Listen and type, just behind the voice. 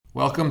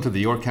Welcome to the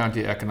York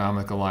County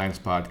Economic Alliance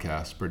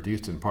podcast,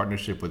 produced in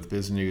partnership with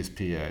BizNews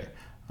PA.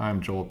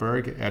 I'm Joel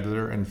Berg,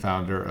 editor and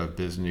founder of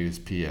BizNews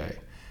PA.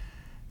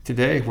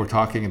 Today, we're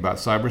talking about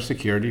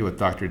cybersecurity with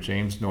Dr.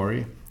 James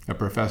Norrie, a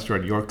professor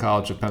at York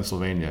College of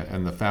Pennsylvania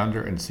and the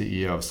founder and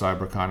CEO of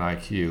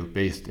CyberconIQ,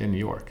 based in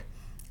York.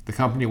 The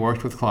company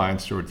works with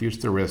clients to reduce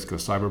the risk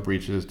of cyber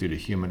breaches due to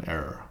human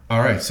error.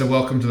 All right, so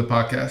welcome to the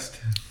podcast.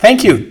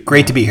 Thank you.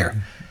 Great to be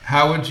here.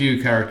 How would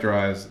you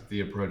characterize the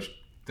approach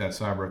that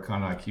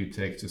CyberconIQ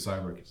takes to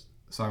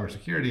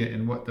cybersecurity,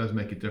 and what does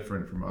make it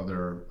different from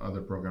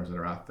other programs that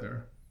are out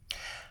there?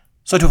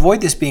 So to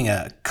avoid this being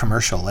a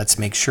commercial, let's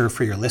make sure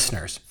for your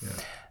listeners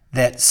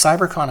that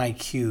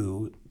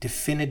CyberconIQ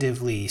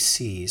definitively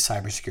sees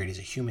cybersecurity as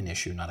a human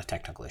issue, not a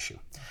technical issue.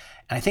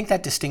 And I think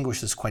that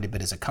distinguishes quite a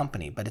bit as a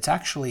company, but it's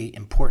actually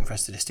important for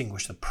us to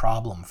distinguish the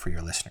problem for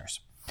your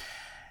listeners.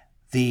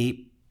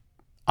 The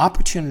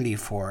opportunity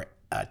for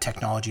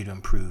technology to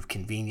improve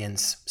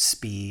convenience,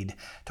 speed,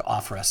 to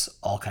offer us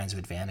all kinds of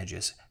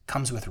advantages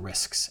comes with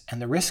risks.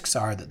 And the risks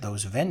are that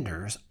those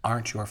vendors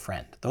aren't your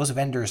friend. Those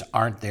vendors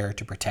aren't there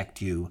to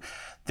protect you.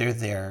 They're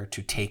there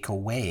to take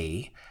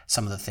away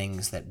some of the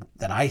things that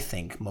I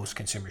think most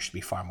consumers should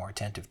be far more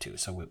attentive to.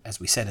 So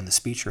as we said in the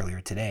speech earlier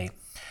today,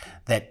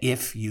 that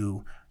if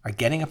you are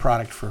getting a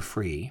product for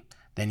free,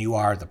 then you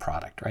are the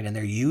product, right? And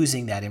they're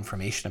using that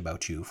information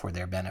about you for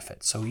their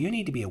benefit. So you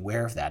need to be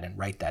aware of that and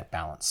right that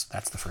balance.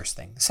 That's the first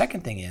thing. The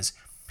second thing is,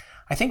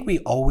 I think we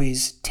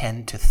always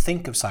tend to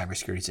think of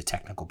cybersecurity as a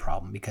technical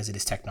problem because it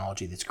is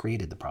technology that's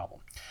created the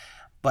problem.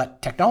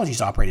 But technology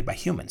is operated by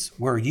humans.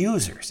 We're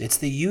users. It's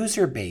the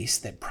user base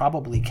that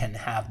probably can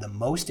have the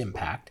most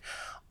impact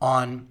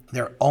on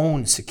their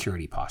own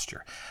security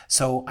posture.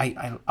 So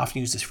I often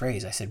use this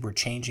phrase. I said, we're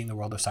changing the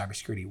world of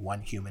cybersecurity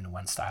one human,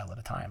 one style at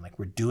a time. Like,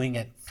 we're doing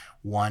it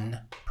one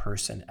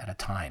person at a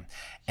time.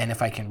 And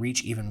if I can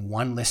reach even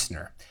one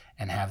listener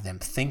and have them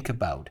think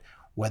about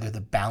whether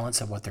the balance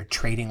of what they're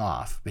trading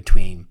off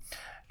between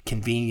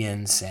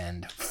convenience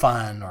and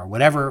fun or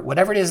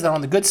whatever it is they're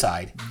on the good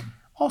side,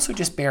 also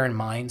just bear in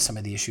mind some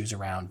of the issues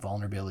around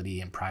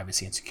vulnerability and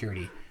privacy and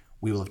security,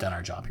 we will have done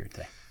our job here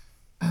today.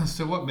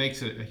 So what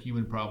makes it a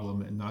human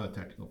problem and not a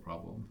technical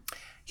problem?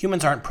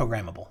 Humans aren't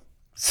programmable.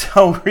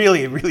 So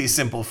really, a really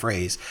simple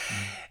phrase.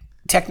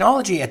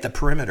 Technology at the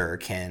perimeter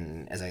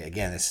can, as I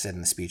said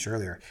in the speech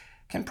earlier,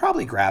 can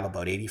probably grab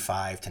about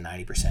 85 to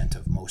 90%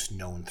 of most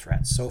known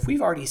threats. So if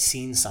we've already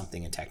seen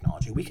something in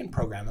technology, we can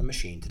program a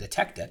machine to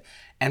detect it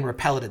and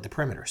repel it at the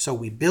perimeter. So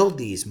we build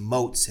these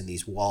moats and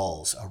these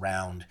walls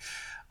around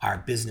our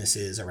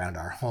businesses, around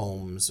our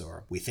homes,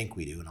 or we think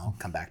we do, and I'll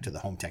come back to the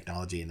home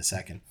technology in a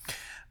second.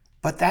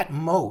 But that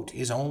moat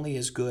is only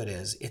as good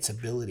as its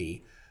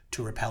ability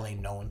to repel a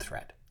known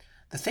threat.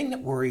 The thing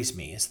that worries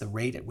me is the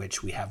rate at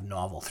which we have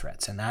novel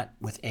threats, and that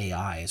with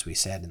AI, as we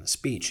said in the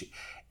speech,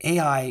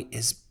 AI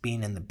is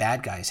being in the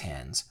bad guys'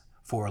 hands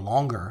for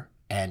longer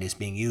and is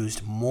being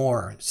used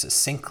more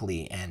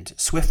succinctly and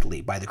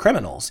swiftly by the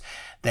criminals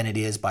than it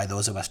is by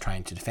those of us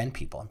trying to defend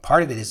people. And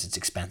part of it is it's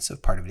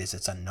expensive, part of it is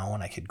it's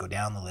unknown. I could go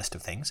down the list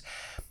of things.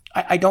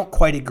 I don't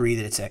quite agree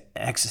that it's an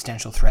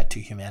existential threat to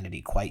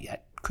humanity quite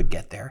yet. Could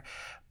get there,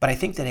 but I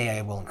think that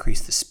AI will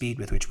increase the speed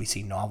with which we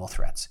see novel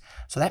threats.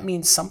 So that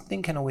means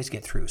something can always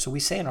get through. So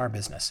we say in our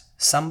business,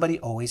 somebody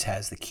always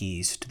has the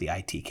keys to the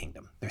IT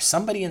kingdom. There's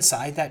somebody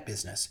inside that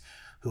business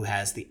who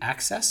has the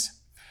access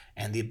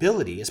and the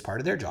ability, as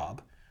part of their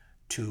job,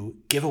 to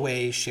give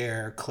away,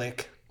 share,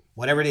 click,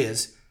 whatever it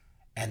is,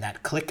 and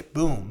that click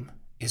boom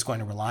is going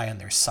to rely on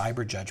their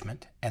cyber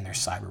judgment and their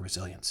cyber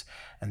resilience.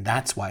 And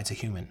that's why it's a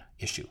human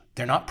issue.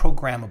 They're not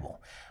programmable.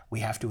 We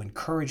have to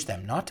encourage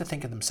them not to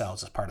think of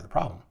themselves as part of the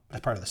problem, but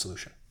as part of the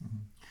solution. Mm-hmm.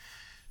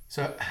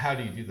 So how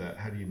do you do that?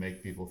 How do you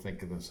make people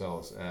think of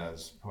themselves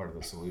as part of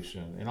the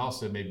solution, and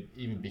also maybe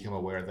even become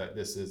aware that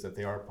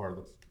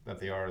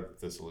they are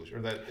the solution,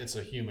 or that it's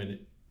a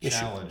human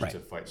challenge to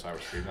fight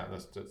cybersecurity,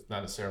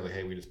 not necessarily,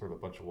 hey, we just put up a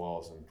bunch of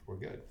walls and we're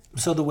good.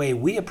 So the way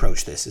we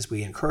approach this is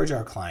we encourage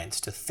our clients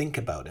to think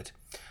about it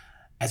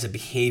as a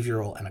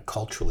behavioral and a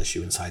cultural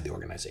issue inside the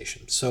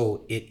organization.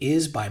 So it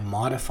is by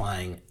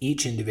modifying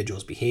each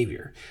individual's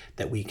behavior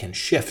that we can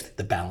shift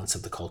the balance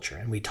of the culture.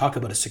 And we talk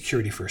about a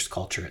security-first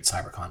culture at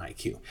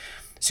CyberconIQ.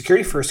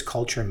 Security-first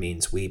culture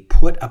means we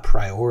put a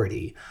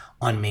priority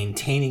on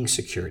maintaining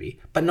security,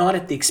 but not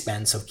at the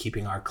expense of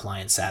keeping our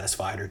clients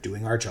satisfied or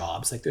doing our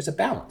jobs. Like, there's a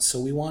balance. So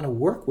we want to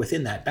work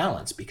within that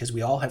balance because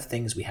we all have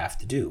things we have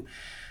to do.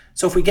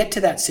 So if we get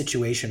to that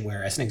situation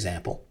where, as an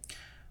example,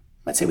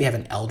 let's say we have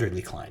an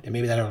elderly client, and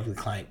maybe that elderly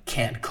client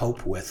can't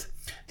cope with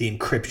the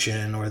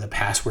encryption or the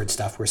password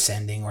stuff we're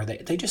sending, or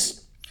they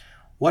just,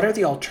 what are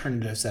the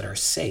alternatives that are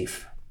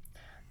safe,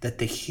 that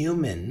the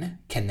human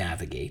can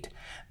navigate,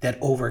 that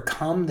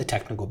overcome the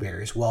technical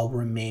barriers while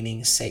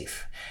remaining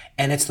safe?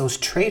 And it's those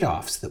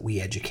trade-offs that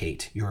we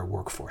educate your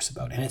workforce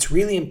about. And it's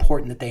really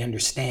important that they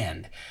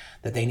understand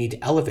that they need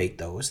to elevate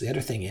those. The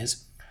other thing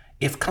is,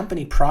 if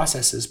company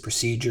processes,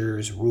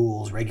 procedures,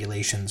 rules,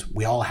 regulations,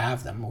 we all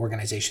have them,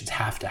 organizations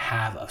have to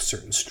have a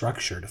certain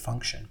structure to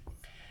function.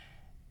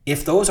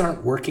 If those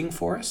aren't working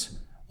for us,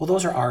 well,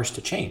 those are ours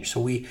to change.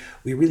 So we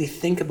really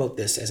think about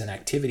this as an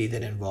activity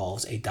that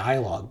involves a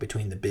dialogue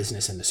between the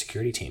business and the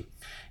security team.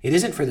 It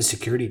isn't for the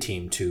security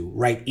team to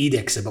write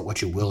edicts about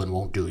what you will and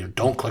won't do.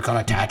 Don't click on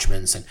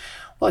attachments. And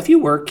well, if you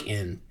work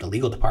in the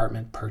legal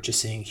department,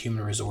 purchasing,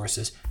 human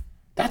resources,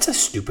 that's a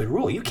stupid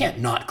rule. You can't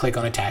not click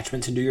on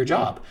attachments and do your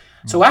job.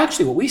 So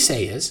actually what we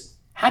say is,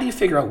 how do you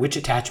figure out which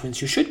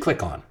attachments you should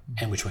click on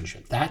and which ones you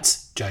shouldn't?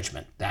 That's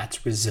judgment.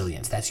 That's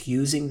resilience. That's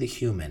using the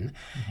human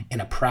in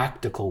a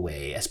practical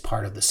way as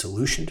part of the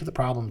solution to the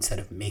problem instead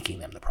of making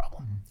them the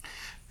problem.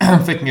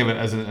 I'm thinking of it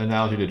as an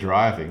analogy to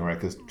driving, right?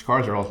 Because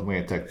cars are ultimately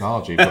a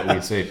technology, but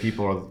we say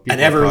people are an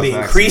ever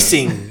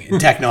increasing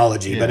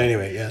technology. But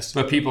anyway, yes.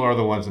 But people are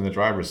the ones in the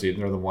driver's seat,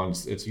 and they're the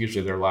ones. It's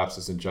usually their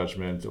lapses in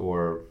judgment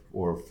or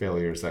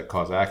failures that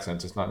cause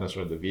accidents. It's not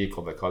necessarily the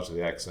vehicle that causes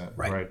the accident,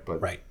 right?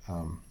 But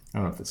I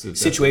don't know if it's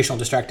situational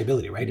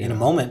distractibility, right? Yeah. In a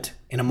moment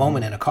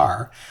in a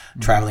car,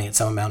 traveling at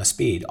some amount of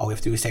speed, all we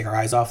have to do is take our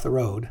eyes off the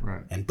road,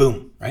 and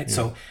boom, right? Yeah.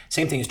 So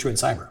same thing is true in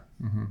cyber.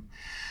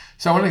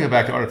 So I want to go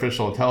back to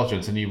artificial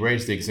intelligence, and you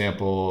raised the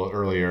example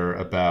earlier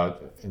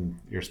in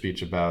your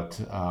speech about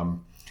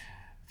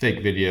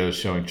fake videos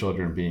showing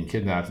children being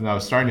kidnapped. And I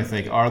was starting to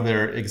think, are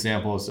there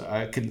examples?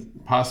 I could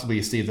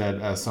possibly see that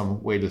as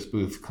some way to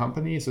spoof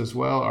companies as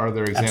well. Are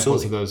there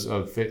examples of those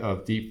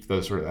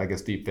those sort of, I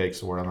guess deep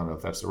fakes, or I don't know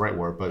if that's the right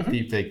word, but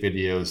deep fake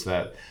videos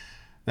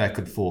that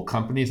could fool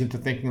companies into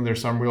thinking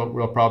there's some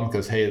real problem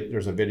because, hey,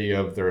 there's a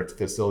video of their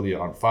facility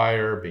on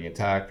fire, being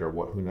attacked, or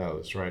who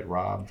knows, right?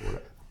 Robbed,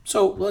 whatever.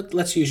 So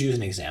let's use you as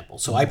an example.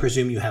 So I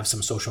presume you have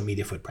some social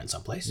media footprint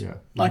someplace. Yeah.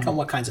 Like on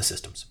what kinds of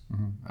systems?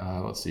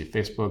 Let's see,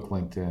 Facebook,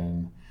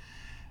 LinkedIn,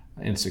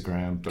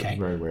 Instagram, but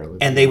very rarely.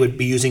 And they would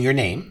be using your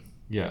name.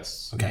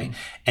 Yes. Okay.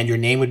 And your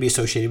name would be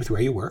associated with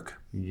where you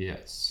work.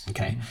 Yes.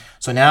 Okay.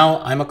 So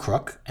now I'm a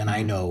crook and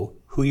I know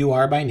who you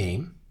are by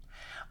name.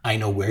 I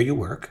know where you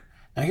work.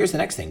 Now here's the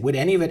next thing. Would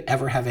any of it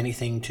ever have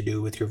anything to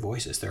do with your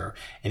voice? Is there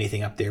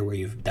anything up there where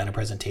you've done a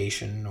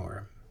presentation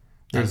or...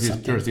 There's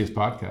these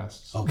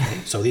podcasts. Okay,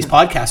 so these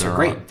podcasts are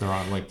great. They're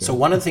on LinkedIn. So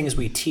one of the things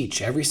we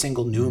teach every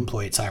single new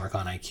employee at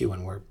CyberconIQ,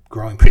 and we're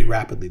growing pretty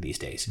rapidly these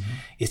days,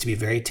 is to be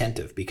very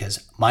attentive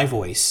because my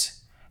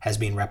voice has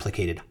been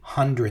replicated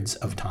hundreds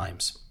of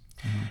times.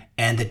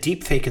 And the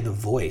deep fake of the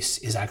voice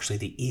is actually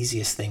the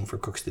easiest thing for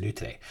crooks to do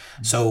today.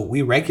 So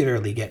we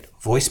regularly get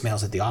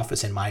voicemails at the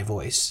office in my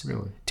voice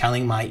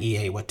telling my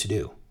EA what to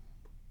do.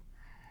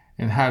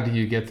 And how do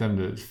you get them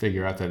to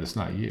figure out that it's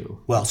not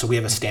you? Well, so we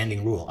have a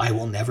standing rule. I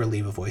will never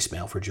leave a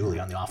voicemail for Julie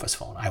on the office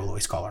phone. I will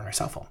always call her on her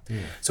cell phone.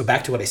 Yeah. So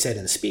back to what I said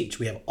in the speech,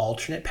 we have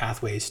alternate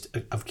pathways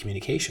of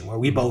communication where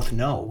we both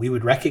know, we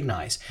would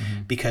recognize,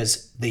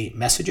 because the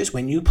messages,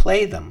 when you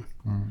play them,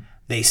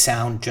 they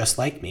sound just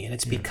like me. And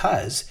it's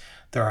because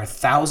there are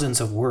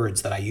thousands of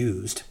words that I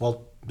used.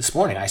 Well, this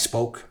morning I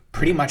spoke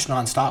pretty much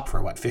nonstop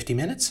for 50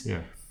 minutes?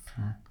 Yeah.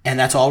 And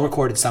that's all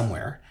recorded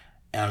somewhere.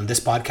 This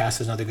podcast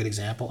is another good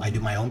example. I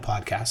do my own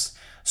podcasts.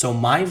 So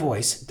my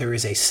voice, there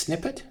is a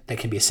snippet that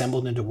can be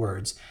assembled into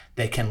words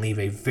that can leave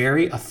a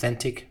very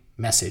authentic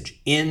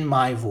message in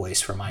my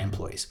voice for my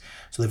employees.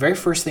 So the very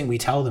first thing we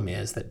tell them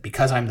is that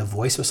because I'm the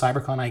voice of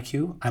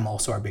CyberconIQ, I'm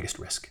also our biggest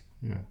risk.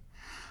 Yeah.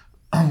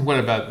 What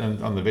about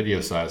on the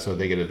video side? So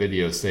they get a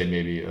video, say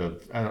maybe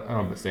of, I don't know,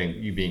 I'm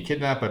saying you being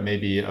kidnapped, but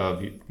maybe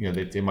of,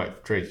 they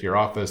might trace your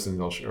office and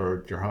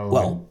or your home.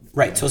 Well,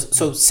 right. So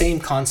same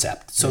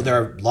concept. So there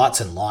are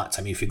lots and lots.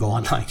 I mean, if you go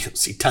online, you'll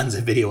see tons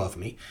of video of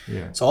me.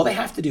 Yeah. So all they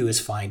have to do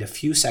is find a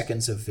few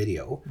seconds of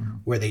video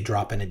where they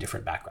drop in a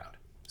different background.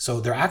 So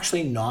they're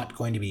actually not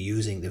going to be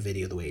using the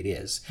video the way it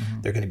is.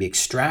 They're going to be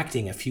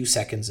extracting a few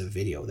seconds of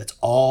video. That's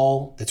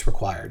all that's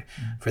required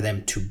for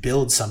them to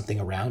build something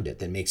around it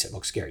that makes it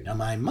look scary. Now,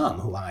 my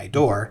mom, who I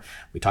adore,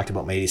 we talked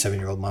about my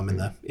 87-year-old mom in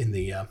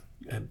the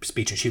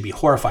speech, and she'd be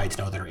horrified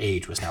to know that her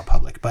age was now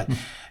public. But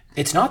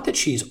it's not that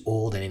she's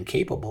old and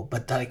incapable,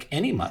 but like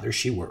any mother,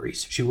 she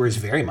worries. She worries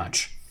very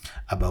much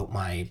about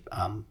my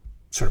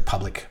sort of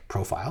public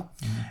profile.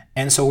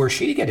 And so were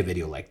she to get a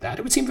video like that,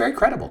 it would seem very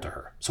credible to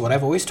her. So what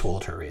I've always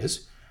told her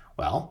is,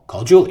 well,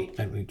 call Julie.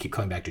 And we keep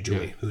coming back to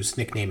Julie, whose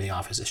nickname in the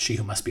office is she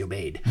who must be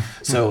obeyed.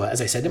 So as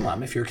I said to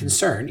Mom, if you're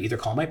concerned, either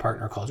call my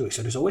partner or call Julie.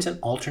 So there's always an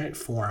alternate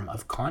form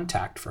of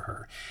contact for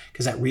her,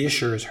 because that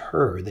reassures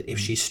her that if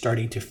she's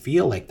starting to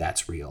feel like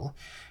that's real,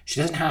 she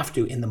doesn't have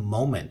to, in the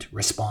moment,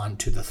 respond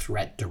to the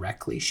threat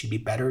directly. She'd be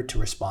better to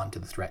respond to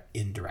the threat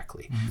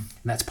indirectly. And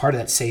that's part of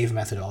that SAVE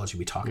methodology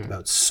we talked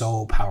about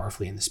so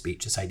powerfully in the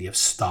speech, this idea of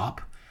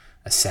stop,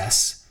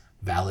 assess,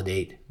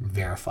 validate,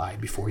 verify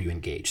before you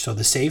engage. So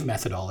the SAVE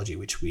methodology,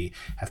 which we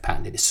have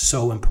patented, is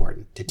so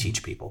important to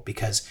teach people,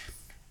 because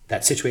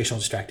that situational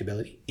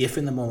distractibility, if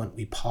in the moment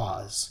we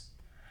pause,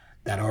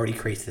 that already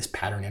creates this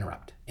pattern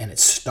interrupt, and it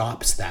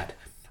stops that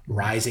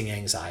rising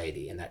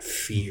anxiety and that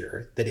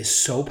fear that is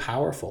so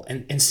powerful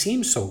and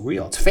seems so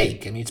real. It's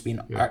fake. I mean, it's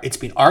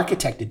been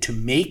architected to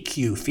make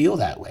you feel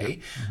that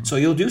way. So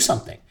you'll do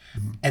something.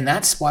 And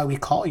that's why we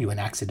call you an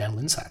accidental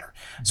insider.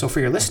 So for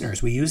your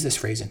listeners, we use this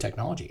phrase in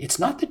technology. It's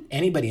not that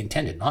anybody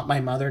intended, not my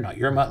mother, not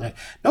your mother.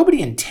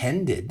 Nobody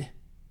intended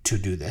to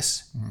do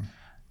this.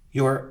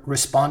 You're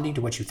responding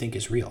to what you think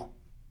is real,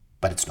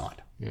 but it's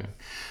not. Yeah.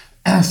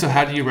 So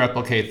how do you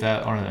replicate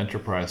that on an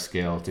enterprise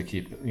scale to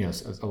keep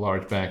a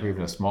large bank or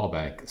even a small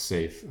bank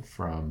safe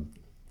from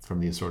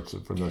those sorts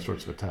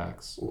of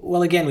attacks?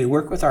 Well, again, we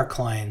work with our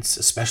clients,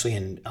 especially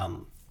in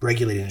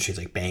regulated industries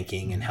like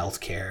banking and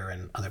healthcare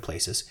and other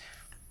places,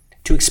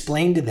 to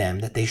explain to them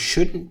that they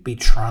shouldn't be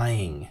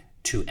trying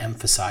to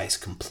emphasize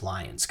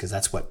compliance, because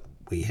that's what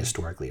we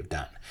historically have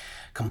done.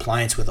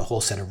 Compliance with a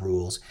whole set of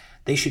rules.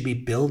 They should be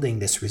building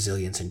this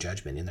resilience and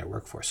judgment in their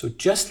workforce. So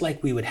just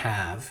like we would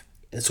have,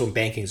 and so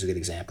banking is a good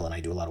example, and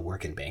I do a lot of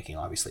work in banking,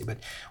 obviously, but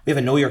we have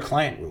a know your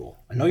client rule.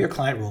 A know your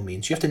client rule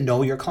means you have to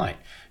know your client.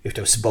 You have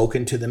to have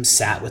spoken to them,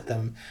 sat with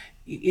them.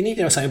 You need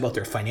to know something about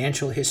their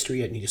financial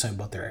history. You need to know something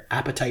about their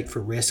appetite for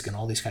risk and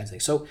all these kinds of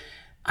things. So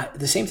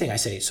the same thing I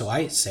say. So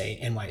I say,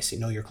 NYC,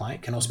 know your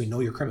client, can also be know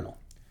your criminal.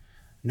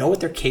 Know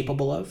what they're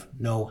capable of,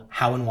 know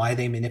how and why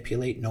they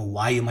manipulate, know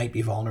why you might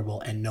be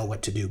vulnerable, and know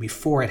what to do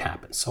before it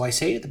happens. So I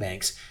say to the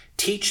banks,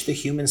 teach the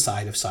human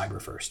side of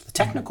cyber first. The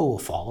technical will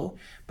follow,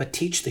 but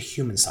teach the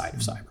human side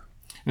of cyber.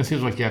 And it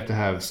seems like you have to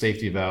have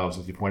safety valves,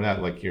 as you point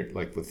out, like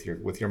with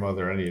your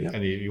mother,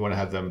 you want to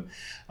have them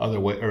other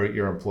way, or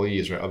your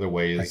employees, or other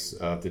ways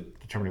of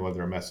determining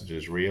whether a message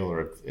is real,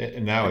 or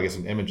and now I guess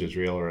an image is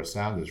real or a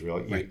sound is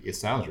real. It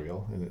sounds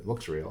real and it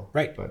looks real,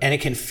 right? And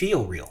it can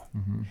feel real,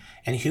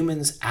 and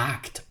humans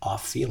act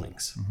off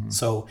feelings.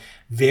 So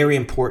very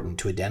important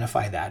to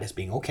identify that as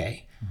being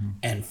okay,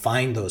 and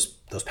find those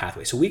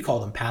pathways. So we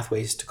call them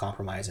pathways to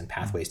compromise and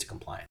pathways to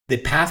compliance. The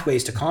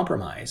pathways to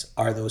compromise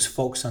are those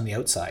folks on the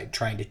outside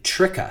trying to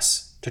trick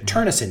us, to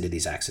turn us into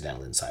these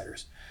accidental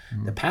insiders.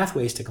 The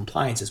pathways to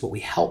compliance is what we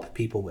help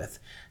people with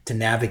to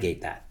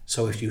navigate that.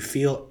 So if you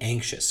feel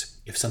anxious,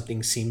 if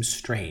something seems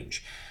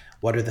strange,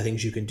 what are the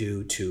things you can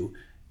do to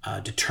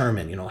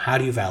determine, how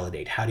do you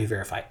validate, how do you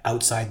verify,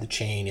 outside the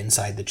chain,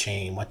 inside the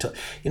chain,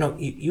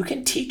 you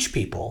can teach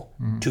people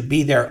to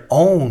be their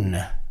own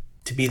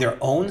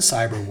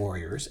cyber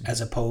warriors, as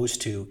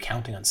opposed to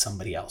counting on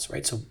somebody else,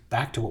 right? So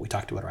back to what we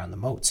talked about around the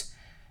moats.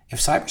 If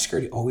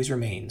cybersecurity always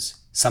remains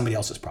somebody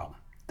else's problem,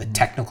 the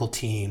technical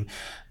team,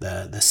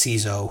 the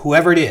CISO,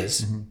 whoever it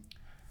is,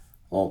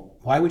 well,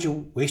 why would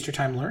you waste your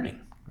time learning?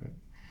 Right.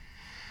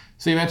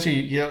 So you mentioned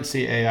you don't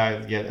see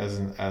AI yet as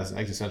an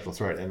existential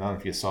threat, and I don't know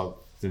if you saw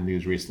the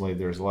news recently.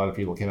 There's a lot of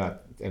people came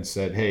out and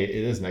said, "Hey,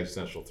 it is an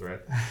existential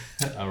threat."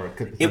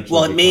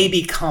 It may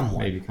become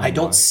one. I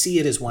don't see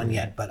it as one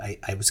yet, but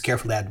I was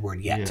careful to add the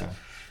word yet.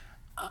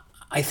 Yeah.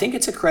 I think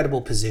it's a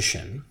credible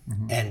position,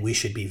 and we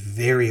should be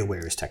very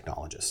aware as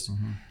technologists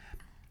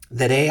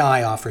that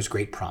AI offers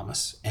great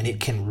promise, and it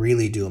can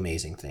really do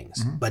amazing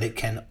things, but it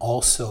can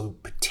also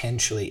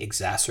potentially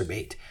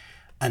exacerbate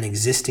an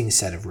existing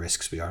set of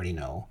risks we already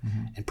know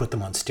and put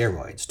them on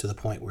steroids to the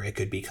point where it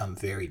could become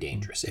very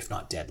dangerous, if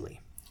not deadly.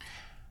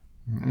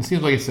 And it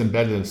seems like it's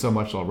embedded in so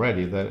much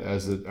already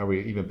that are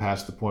we even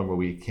past the point where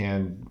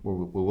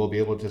we'll be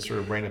able to sort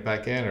of rein it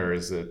back in, or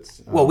is it?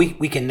 Well,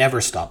 we can never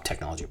stop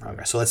technology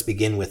progress. So let's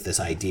begin with this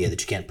idea that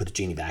you can't put the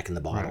genie back in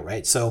the bottle,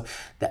 right? So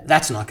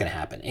that's not going to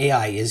happen.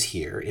 AI is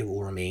here. It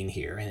will remain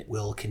here, and it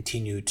will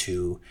continue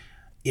to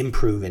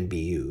improve and be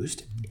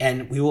used.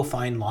 And we will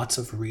find lots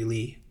of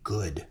really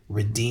good,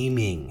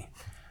 redeeming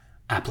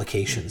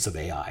applications of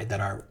AI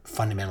that are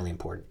fundamentally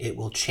important. It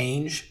will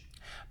change.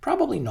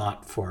 Probably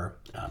not for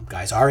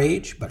guys our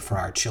age, but for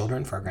our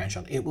children, for our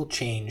grandchildren. It will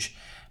change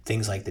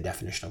things like the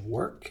definition of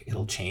work.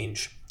 It'll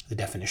change the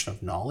definition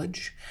of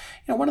knowledge.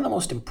 One of the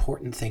most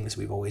important things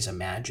we've always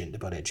imagined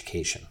about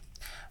education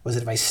was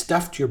that if I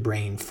stuffed your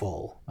brain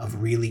full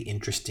of really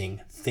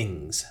interesting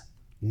things,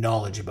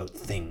 knowledge about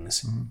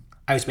things,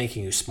 I was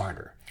making you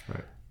smarter.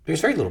 Right.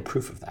 There's very little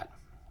proof of that.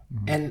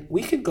 And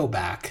we could go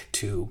back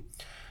to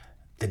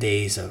the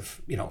days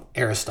of,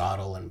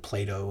 Aristotle and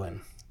Plato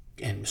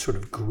and sort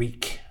of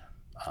Greek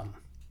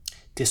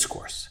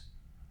discourse.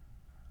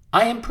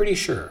 I am pretty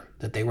sure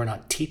that they were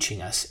not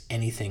teaching us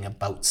anything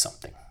about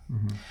something.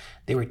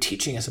 They were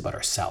teaching us about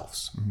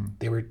ourselves.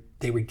 They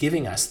were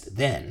giving us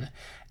then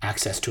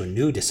access to a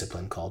new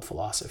discipline called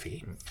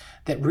philosophy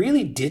that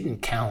really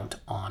didn't count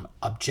on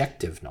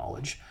objective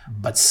knowledge,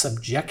 but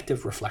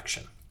subjective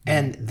reflection.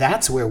 And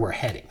that's where we're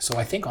heading. So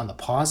I think on the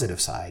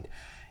positive side,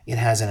 it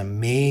has an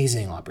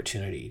amazing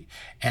opportunity.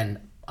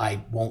 And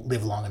I won't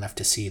live long enough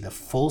to see the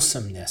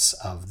fulsomeness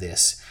of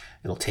this.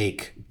 It'll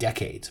take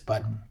decades,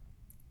 but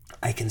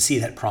I can see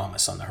that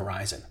promise on the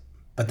horizon.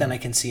 But then I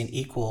can see an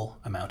equal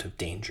amount of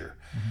danger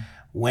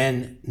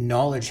when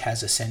knowledge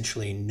has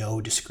essentially no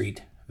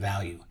discrete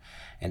value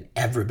and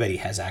everybody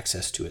has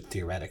access to it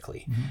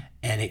theoretically.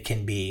 And it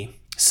can be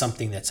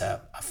something that's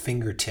a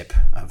fingertip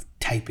of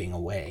typing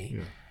away.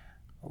 Yeah.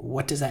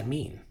 What does that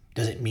mean?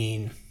 Does it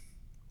mean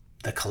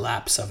the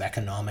collapse of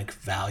economic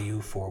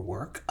value for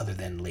work other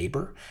than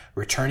labor,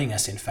 returning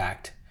us, in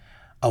fact,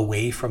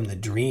 away from the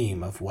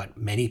dream of what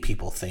many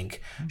people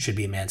think should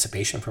be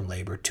emancipation from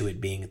labor to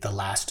it being the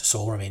last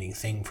sole remaining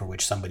thing for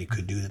which somebody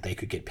could do that they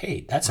could get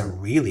paid. That's a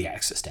really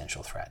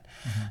existential threat.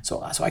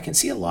 So I can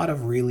see a lot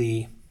of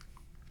really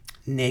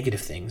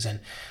negative things.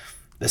 And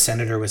the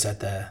senator was at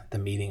the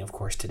meeting, of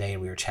course, today,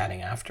 and we were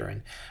chatting after.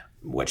 And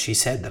what she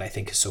said that I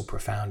think is so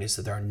profound is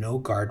that there are no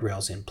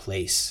guardrails in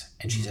place.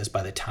 And she says,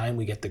 by the time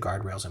we get the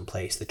guardrails in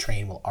place, the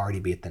train will already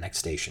be at the next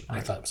station.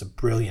 I thought it was a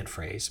brilliant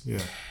phrase. Yeah.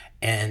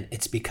 And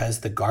it's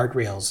because the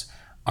guardrails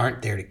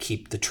aren't there to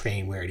keep the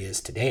train where it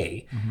is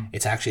today.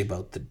 It's actually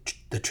about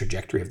the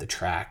trajectory of the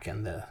track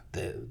and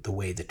the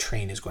way the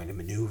train is going to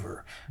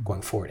maneuver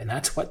going forward. And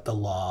that's what the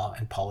law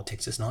and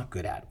politics is not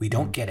good at. We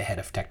don't get ahead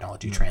of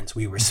technology trends.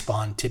 We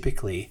respond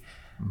typically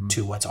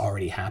to what's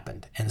already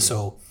happened. And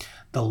so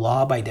the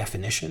law, by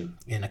definition,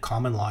 in a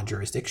common law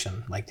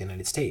jurisdiction like the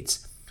United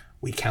States,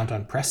 we count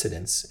on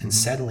precedents and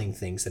settling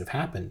things that have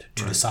happened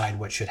to decide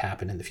what should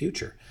happen in the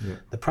future. Yeah.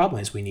 The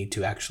problem is we need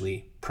to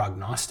actually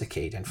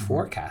prognosticate and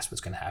forecast what's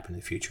going to happen in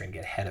the future and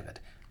get ahead of it.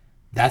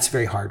 That's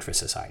very hard for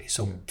society.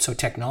 So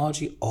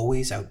technology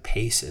always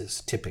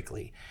outpaces,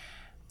 typically,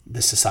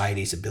 the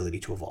society's ability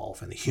to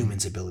evolve and the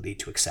human's ability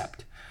to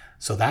accept.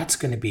 So that's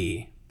going to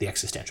be the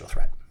existential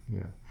threat.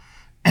 Yeah.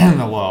 And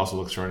the law also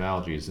looks for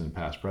analogies in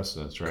past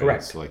precedents, right?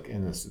 Correct. It's like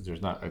in this,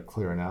 there's not a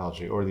clear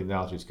analogy, or the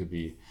analogies could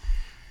be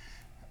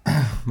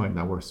might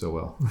not work so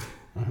well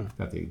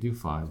that they do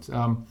find.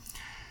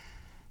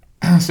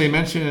 So you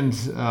mentioned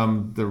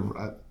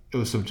it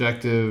was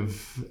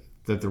subjective,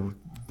 that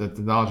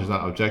the knowledge is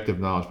not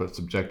objective knowledge but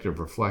subjective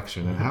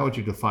reflection. And how would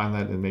you define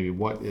that? And maybe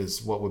what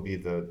would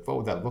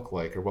that look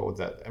like, or what would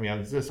that? I mean,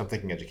 I'm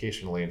thinking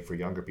educationally and for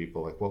younger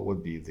people, like what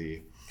would be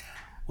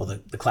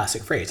the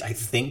classic phrase, I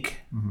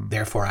think,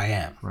 therefore I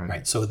am,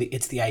 right? So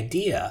it's the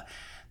idea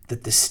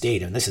that the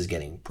state, and this is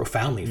getting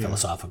profoundly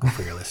philosophical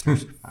for your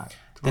listeners,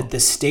 that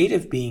the state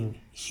of being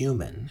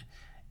human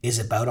is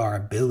about our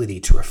ability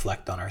to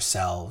reflect on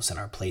ourselves and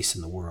our place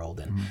in the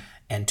world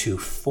and to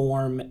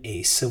form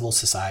a civil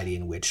society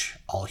in which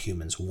all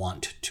humans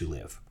want to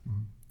live.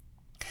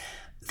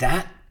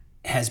 That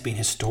has been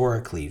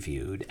historically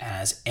viewed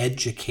as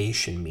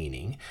education,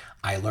 meaning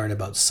I learn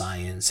about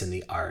science and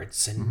the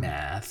arts and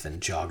math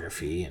and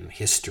geography and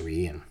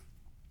history, and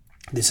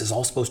this is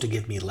all supposed to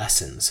give me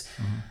lessons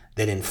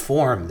that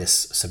inform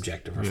this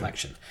subjective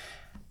reflection.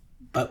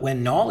 But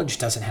when knowledge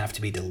doesn't have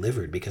to be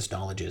delivered, because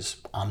knowledge is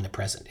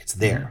omnipresent, it's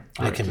there.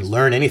 I can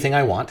learn anything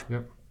I want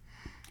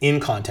in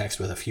context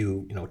with a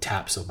few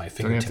taps of my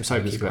fingertips. Don't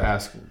you have to type,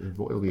 just ask,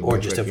 or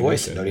just a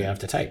voice. Don't even have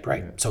to type,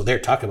 right? Yeah. So they're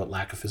talking about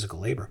lack of physical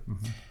labor.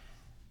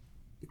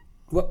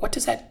 What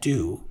does that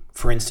do,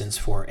 for instance,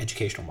 for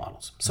educational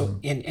models? So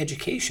in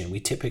education, we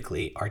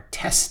typically are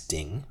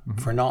testing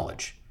for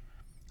knowledge.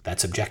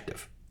 That's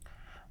objective.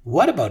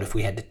 What about if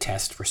we had to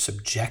test for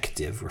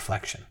subjective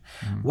reflection?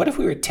 What if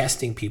we were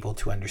testing people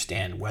to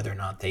understand whether or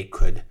not they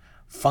could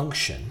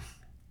function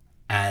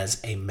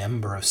as a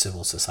member of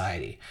civil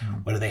society?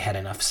 Whether they had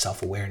enough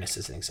self-awareness,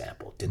 as an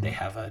example. Did they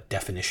have a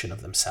definition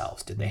of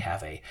themselves? Did they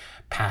have a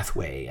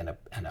pathway and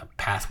a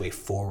pathway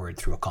forward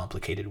through a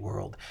complicated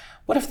world?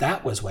 What if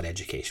that was what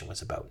education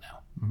was about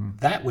now?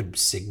 That would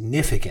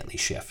significantly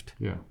shift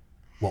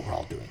what we're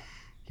all doing.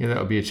 Yeah, that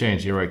would be a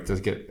change. You're right. It does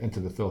get into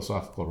the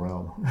philosophical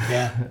realm.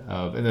 Yeah.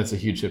 And that's a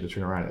huge shift to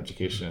turn around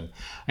education.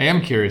 I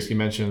am curious, you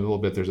mentioned a little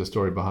bit, there's a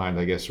story behind,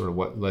 I guess, sort of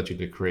what led you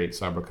to create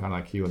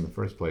CyberconIQ in the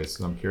first place.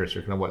 And I'm curious,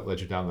 kind of what led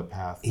you down the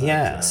path.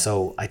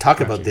 So I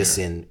talk about this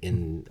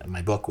in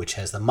my book, which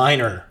has the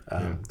minor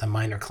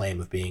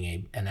claim of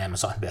being an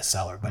Amazon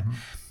bestseller. But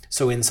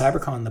so in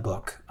CyberCon, the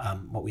book,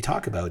 what we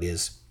talk about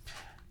is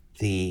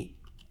the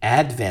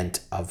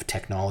advent of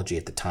technology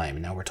at the time.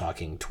 And now we're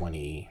talking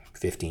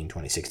 2015,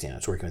 2016. I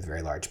was working with a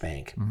very large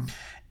bank.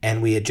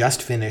 And we had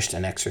just finished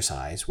an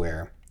exercise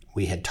where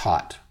we had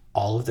taught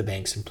all of the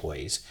bank's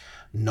employees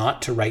not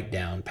to write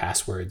down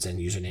passwords and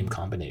username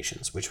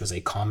combinations, which was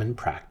a common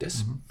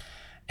practice.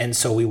 And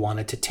so we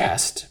wanted to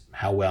test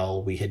how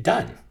well we had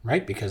done,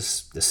 right?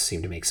 Because this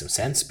seemed to make some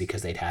sense,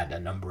 because they'd had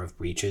a number of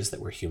breaches that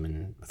were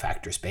human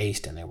factors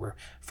based, and they were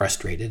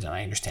frustrated, and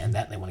I understand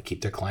that, and they want to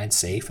keep their clients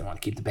safe and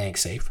want to keep the bank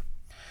safe.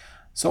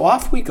 So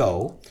off we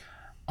go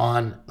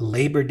on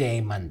Labor Day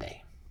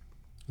Monday.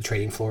 The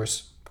trading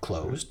floor's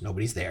closed,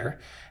 nobody's there,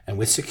 and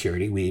with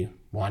security we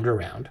wander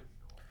around,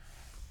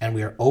 and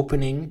we are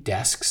opening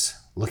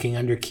desks, looking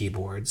under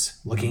keyboards,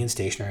 looking in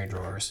stationery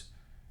drawers,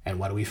 and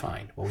what do we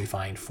find? Well, we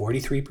find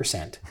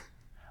 43%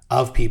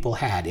 of people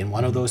had, in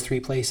one of those three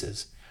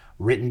places,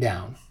 written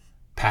down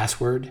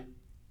password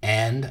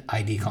and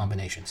ID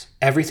combinations.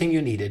 Everything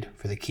you needed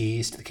for the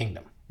keys to the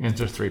kingdom. And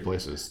just three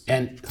places.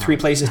 And three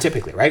places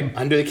typically, right?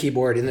 Under the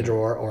keyboard, in the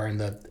drawer, or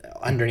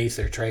underneath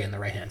their tray on the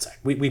right-hand side.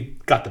 We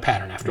got the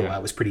pattern after a while.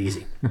 It was pretty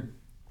easy.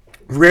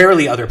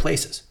 Rarely other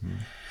places.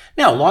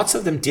 Now, lots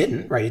of them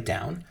didn't write it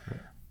down.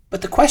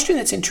 But the question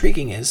that's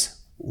intriguing is,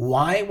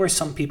 why were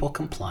some people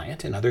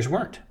compliant and others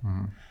weren't?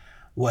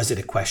 Was it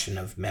a question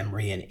of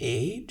memory and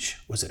age?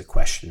 Was it a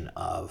question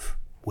of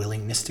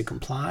willingness to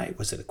comply?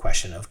 Was it a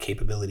question of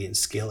capability and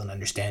skill and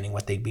understanding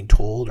what they'd been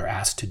told or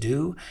asked to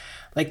do?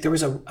 Like, there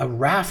was a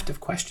raft of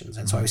questions.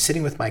 And so I was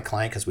sitting with my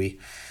client, because we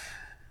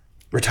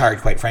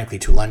retired, quite frankly,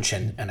 to lunch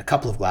and a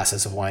couple of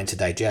glasses of wine to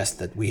digest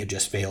that we had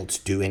just failed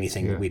to do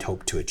anything that we'd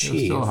hoped to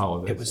achieve. It was still a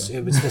holiday.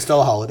 It was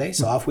still a holiday,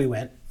 so off we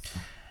went.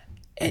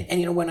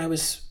 And when I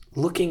was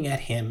looking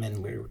at him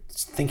and we were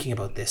thinking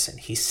about this, and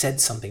he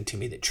said something to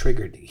me that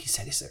triggered, he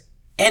said, is there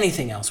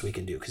anything else we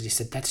can do? Because he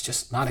said, that's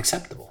just not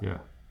acceptable. Yeah.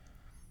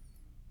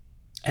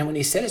 And when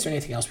he said, is there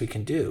anything else we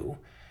can do?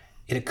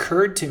 It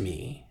occurred to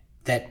me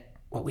that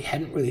what we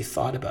hadn't really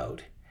thought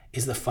about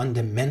is the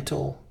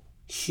fundamental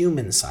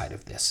human side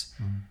of this.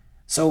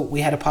 So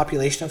we had a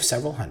population of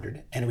several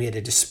hundred, and we had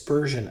a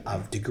dispersion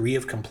of degree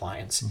of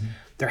compliance.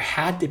 There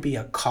had to be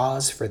a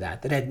cause for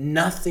that had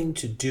nothing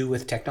to do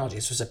with technology.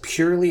 This was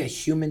purely a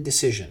human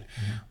decision,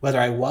 whether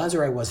I was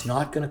or I was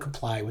not going to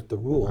comply with the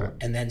rule. Right.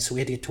 And then so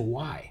we had to get to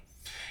why.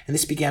 And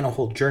this began a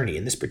whole journey.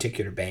 In this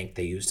particular bank,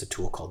 they used a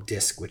tool called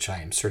DISC, which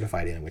I am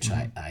certified in, which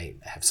I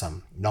have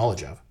some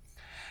knowledge of.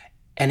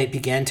 And it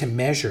began to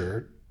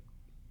measure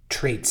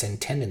traits and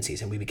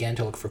tendencies, and we began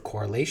to look for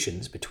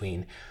correlations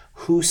between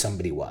who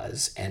somebody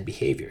was and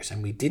behaviors.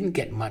 And we didn't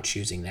get much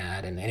using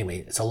that. And anyway,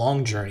 it's a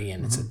long journey,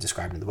 and it's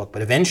described in the book.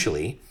 But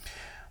eventually,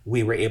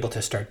 we were able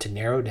to start to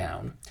narrow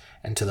down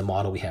into the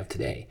model we have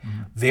today.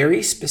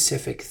 Very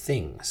specific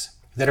things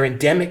that are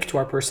endemic to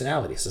our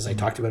personalities, as I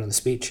talked about in the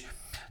speech.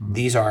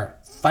 These are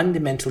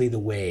fundamentally the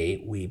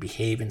way we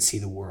behave and see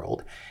the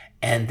world.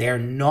 And they're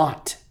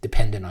not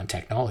dependent on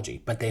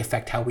technology, but they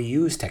affect how we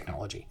use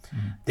technology.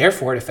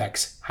 Therefore, it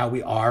affects how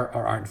we are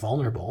or aren't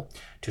vulnerable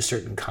to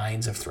certain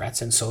kinds of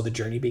threats. And so the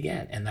journey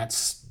began. And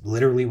that's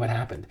literally what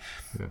happened.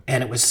 Yeah.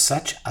 And it was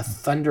such a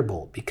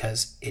thunderbolt,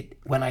 because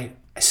when I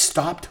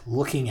stopped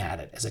looking at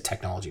it as a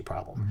technology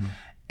problem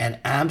and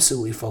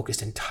absolutely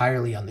focused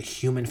entirely on the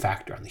human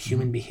factor, on the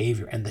human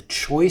behavior and the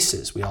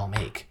choices we all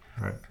make.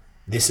 Right.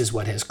 This is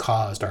what has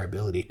caused our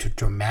ability to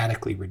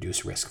dramatically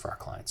reduce risk for our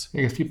clients.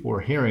 Because people were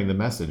hearing the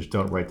message,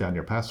 don't write down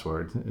your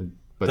password.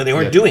 But they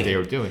weren't doing it. They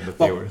were doing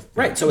it.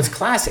 Right. So it's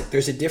classic.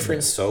 There's a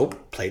difference. So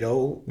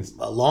Plato,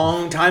 a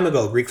long time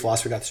ago, Greek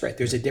philosopher got this right.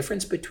 There's a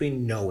difference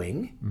between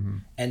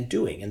knowing and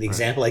doing. And the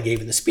example I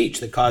gave in the speech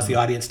that caused the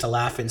audience to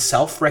laugh in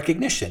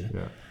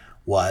self-recognition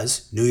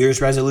was New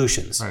Year's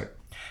resolutions. Right.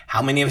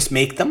 How many of us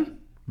make them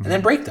and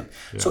then break them?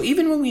 Yeah. So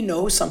even when we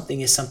know something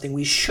is something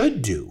we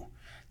should do,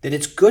 that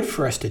it's good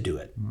for us to do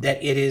it,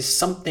 that it is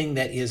something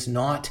that is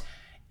not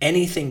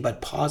anything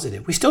but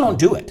positive, we still don't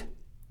do it.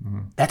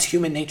 That's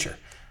human nature.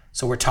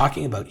 So we're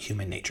talking about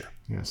human nature.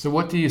 Yeah. So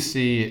what do you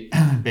see,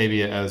 what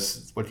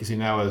do you see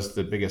now as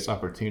the biggest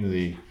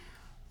opportunity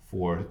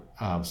for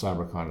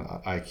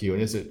CyberconIQ?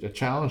 And is it a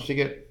challenge to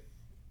get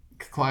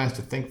clients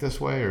to think this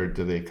way, or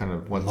do they kind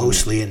of want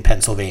mostly in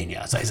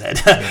Pennsylvania, as I said?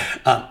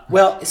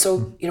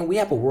 We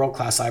have a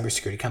world-class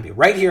cybersecurity company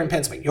right here in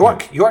Pennsylvania,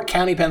 York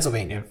County,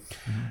 Pennsylvania.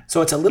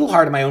 So it's a little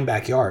hard in my own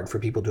backyard for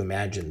people to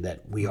imagine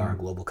that we are a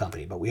global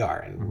company, but we are,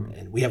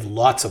 and we have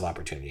lots of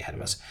opportunity ahead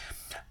of us.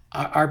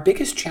 Our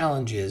biggest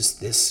challenge is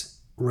this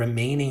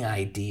remaining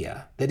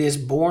idea that is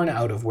born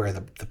out of where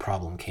the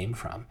problem came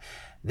from,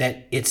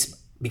 that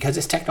because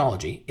it's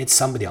technology, it's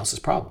somebody else's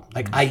problem.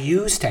 Like, I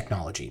use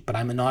technology, but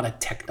I'm not a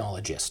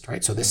technologist,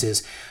 right?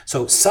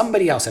 So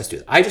somebody else has to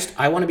do it.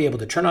 I want to be able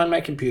to turn on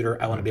my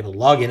computer. I want to be able to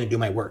log in and do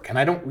my work. And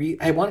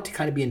I want it to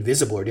kind of be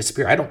invisible or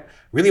disappear. I don't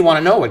really want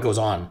to know what goes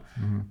on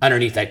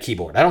underneath that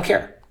keyboard. I don't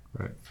care.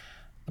 Right.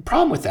 The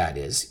problem with that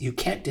is you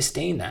can't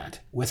disdain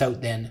that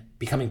without then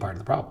becoming part of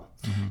the problem.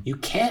 You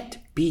can't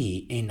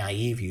be a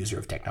naive user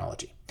of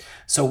technology.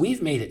 So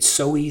we've made it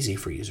so easy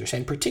for users,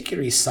 and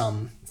particularly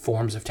some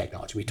forms of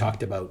technology. We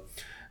talked about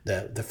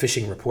the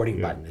phishing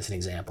reporting button as an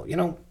example.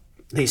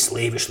 They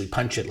slavishly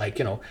punch it like,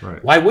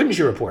 why wouldn't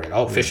you report it?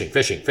 Oh,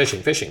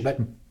 phishing. But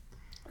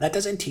that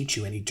doesn't teach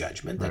you any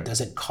judgment. That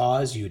doesn't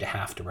cause you to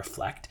have to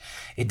reflect.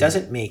 It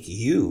doesn't make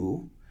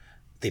you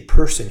the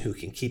person who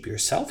can keep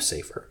yourself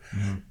safer.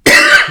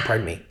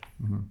 Pardon me.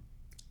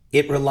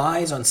 It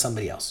relies on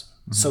somebody else.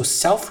 So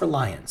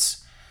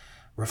self-reliance,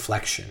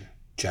 reflection,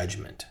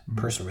 judgment,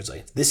 personal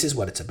resilience, this is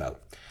what it's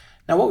about.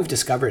 Now, what we've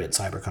discovered at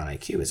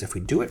CyberconIQ is if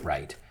we do it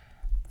right,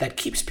 that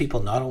keeps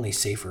people not only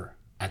safer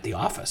at the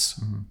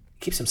office, it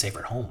keeps them safer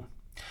at home.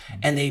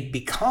 And they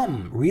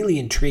become really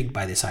intrigued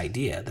by this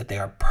idea that they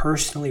are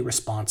personally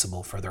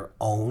responsible for their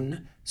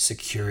own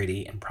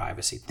security and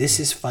privacy. This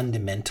is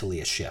fundamentally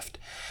a shift.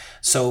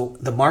 So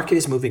the market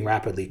is moving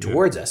rapidly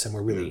towards us, and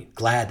we're really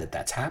glad that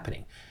that's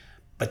happening.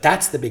 But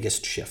that's the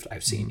biggest shift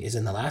I've seen is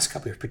in the last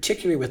couple of years,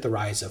 particularly with the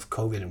rise of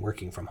COVID and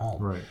working from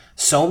home. Right.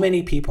 So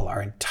many people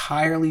are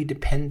entirely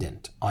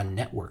dependent on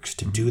networks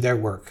to do their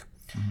work.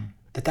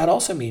 That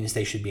also means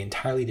they should be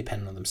entirely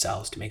dependent on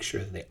themselves to make sure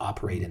that they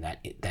operate in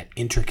that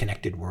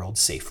interconnected world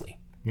safely.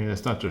 Yeah,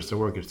 it's not just their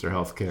work; it's their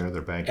healthcare,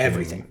 their banking,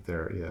 Everything.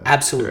 their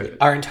Absolutely.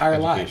 Our entire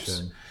lives.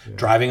 education. Yeah.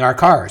 Driving our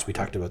cars. We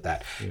talked about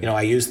that.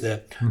 I use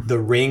the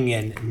Ring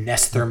and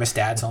Nest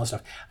thermostats and all this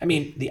stuff. I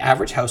mean, the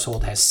average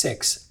household has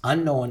 6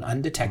 unknown,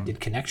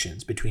 undetected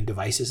connections between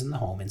devices in the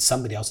home and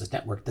somebody else's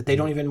network that they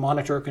don't even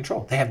monitor or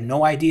control. They have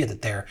no idea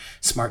that their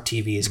smart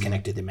TV is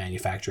connected to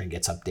manufacturing and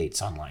gets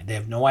updates online. They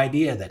have no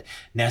idea that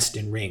Nest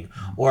and Ring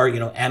or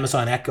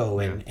Amazon Echo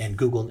and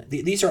Google.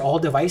 These are all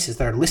devices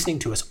that are listening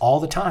to us all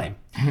the time.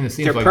 And it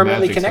seems They're like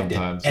permanently magic connected.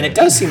 sometimes, And it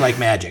does seem like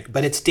magic,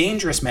 but it's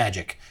dangerous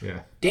magic.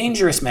 Yeah.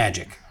 Dangerous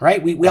magic,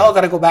 right? We all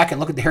got to go back and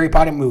look at the Harry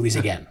Potter movies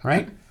again,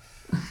 right?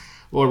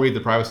 Or read the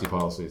privacy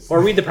policies.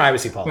 Or read the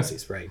privacy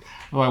policies, right?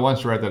 Well, I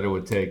once read that it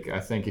would take, I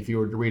think, if you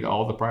were to read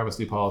all the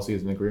privacy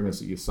policies and agreements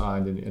that you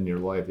signed in your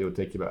life, it would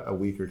take you about a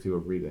week or 2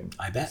 of reading.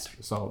 I bet.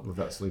 So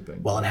without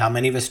sleeping. Well, and how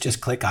many of us just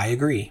click, I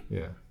agree?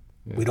 Yeah.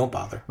 We don't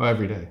bother. Well,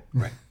 every day.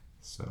 Right.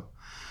 So,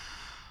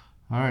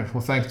 all right.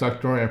 Well, thanks,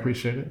 Dr. Norrie. I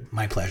appreciate it.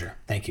 My pleasure.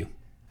 Thank you.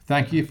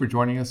 Thank you for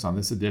joining us on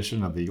this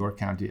edition of the York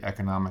County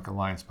Economic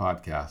Alliance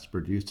podcast,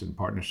 produced in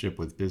partnership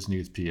with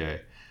BizNews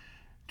PA.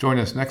 Join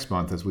us next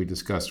month as we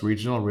discuss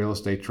regional real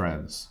estate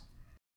trends.